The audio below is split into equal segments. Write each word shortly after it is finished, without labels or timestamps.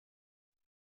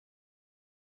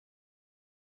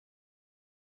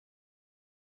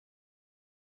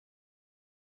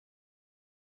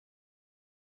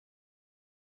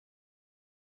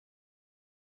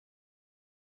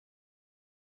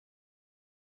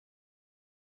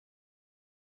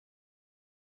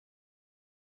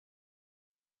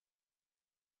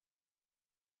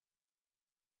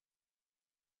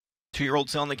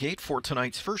2-year-olds on the gate for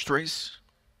tonight's first race.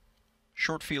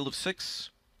 Short field of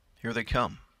 6. Here they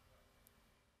come.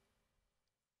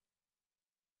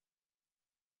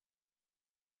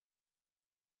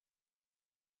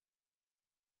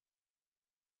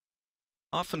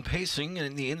 Often pacing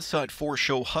in the inside 4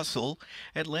 show Hustle,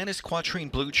 Atlantis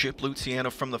Quatrain Blue Chip,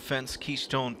 Luciana from the fence,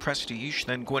 Keystone Prestige,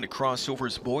 then going to cross over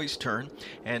his Boy's Turn,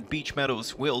 and Beach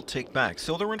Meadows will take back.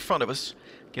 So they're in front of us.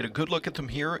 Get a good look at them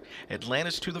here.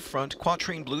 Atlantis to the front,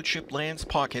 Quatrain Blue Chip lands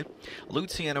pocket,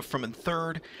 Luciana from in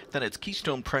third, then it's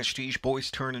Keystone Prestige, Boy's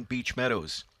Turn, and Beach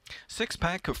Meadows.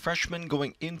 6-pack of freshmen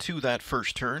going into that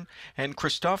first turn, and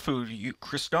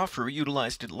Christopher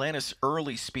utilized Atlantis'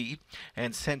 early speed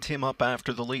and sent him up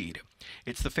after the lead.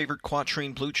 It's the favorite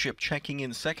Quatrain Blue Chip checking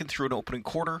in second through an opening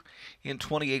quarter in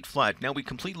 28 flat. Now we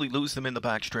completely lose them in the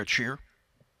backstretch here,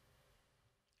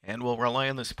 and we'll rely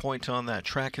on this point on that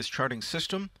track as charting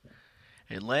system.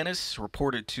 Atlantis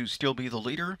reported to still be the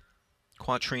leader,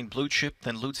 Quatrain Blue Chip,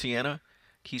 then Luciana,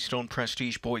 Keystone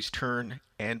Prestige, Boy's Turn,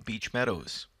 and Beach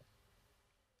Meadows.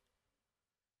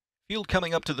 Field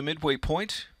coming up to the midway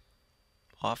point,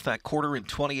 off that quarter in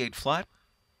 28 flat.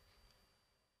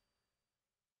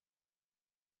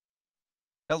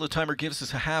 Delta timer gives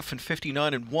us a half in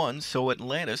 59.1, so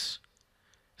Atlantis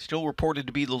still reported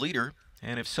to be the leader,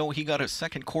 and if so, he got a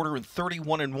second quarter in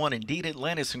 31.1. Indeed,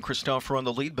 Atlantis and Christopher on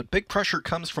the lead, but big pressure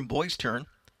comes from Boy's Turn.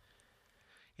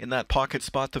 In that pocket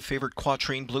spot, the favorite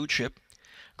Quatrain Blue Chip,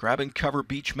 grab and cover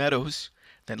Beach Meadows,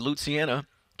 then Luciana.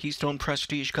 Keystone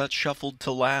Prestige got shuffled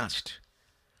to last.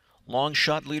 Long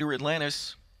shot leader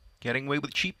Atlantis getting away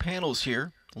with cheap panels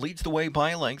here. Leads the way by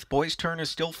a length. Boy's Turn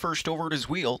is still first over at his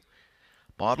wheel.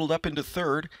 Bottled up into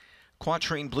third.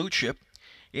 Quatrain Blue Chip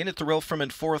in at the rail from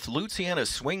in fourth. Luciana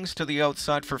swings to the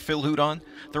outside for Phil Houdon.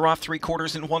 They're off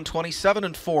 3/4 in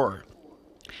 127.4.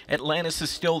 Atlantis is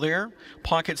still there.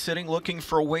 Pocket sitting, looking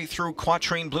for a way through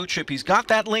Quatrain Blue Chip. He's got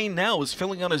that lane now, is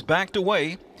filling on his backed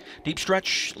away. Deep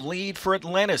stretch lead for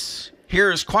Atlantis.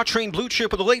 Here's Quatrain Blue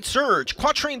Chip with a late surge.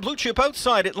 Quatrain Blue Chip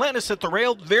outside. Atlantis at the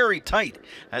rail, very tight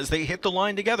as they hit the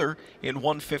line together in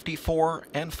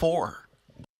 154.4.